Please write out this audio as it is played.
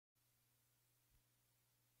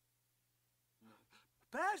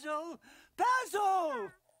Basil!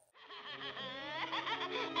 Basil!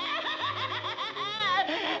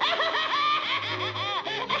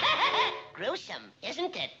 Gruesome,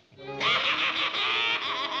 isn't it?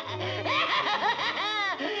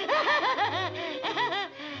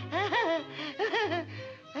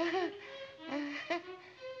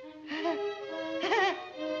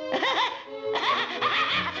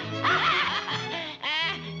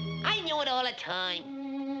 I knew it all the time.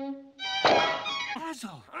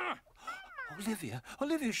 Basil!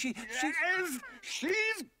 Olivia,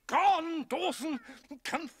 she's gone, Dawson.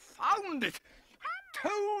 Confound it. I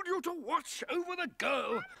told you to watch over the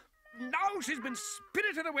girl. Now she's been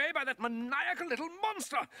spirited away by that maniacal little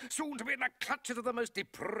monster, soon to be in the clutches of the most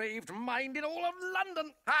depraved mind in all of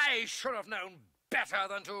London. I should have known better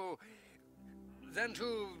than to...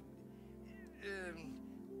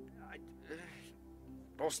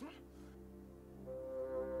 Dawson?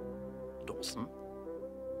 Dawson?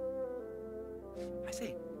 I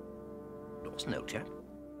say, Dawson, old chap.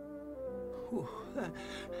 Oh,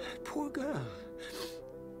 poor girl.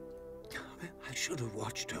 I should have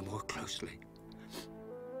watched her more closely.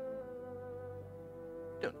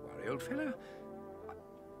 Don't worry, old fellow.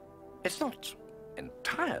 It's not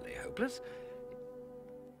entirely hopeless.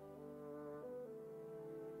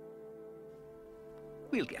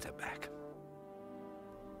 We'll get her back.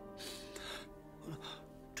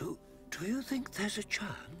 Do you think there's a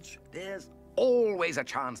chance? There's always a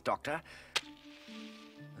chance, Doctor.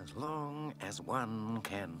 As long as one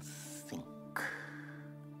can think.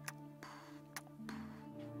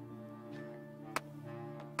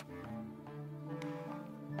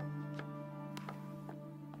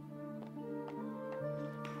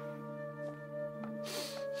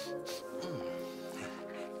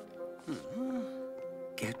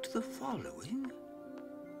 Get the following.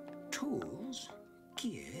 Tools,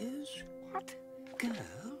 gears. What?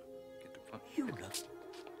 Girl, you look...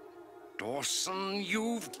 Dawson,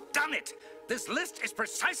 you've done it! This list is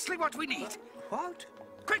precisely what we need. What?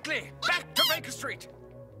 Quickly, back to Baker Street.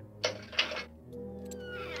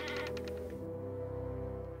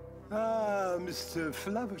 Ah, Mr.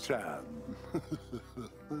 Fluttershy.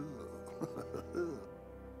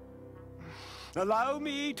 Allow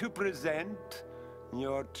me to present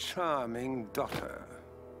your charming daughter.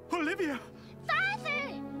 Olivia!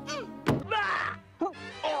 Father!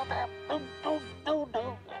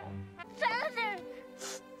 Father!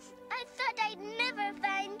 I thought I'd never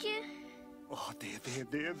find you. Oh,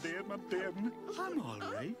 there, my Ben. I'm all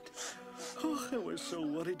right. Oh, I was so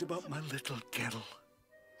worried about my little girl.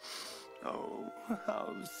 Oh,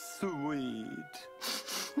 how sweet.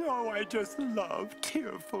 Oh, I just love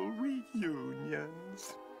tearful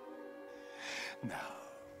reunions. Now,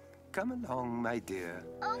 come along, my dear.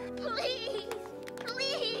 Oh, please!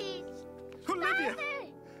 Please! Olivia! Father!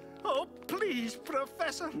 Oh, please,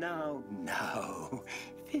 Professor. Now,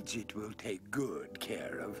 Fidget will take good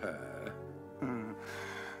care of her.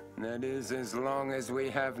 That is, as long as we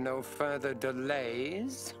have no further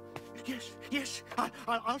delays. Yes,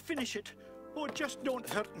 I'll finish it. Oh, just don't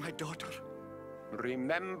hurt my daughter.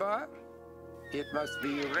 Remember, it must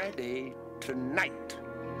be ready tonight.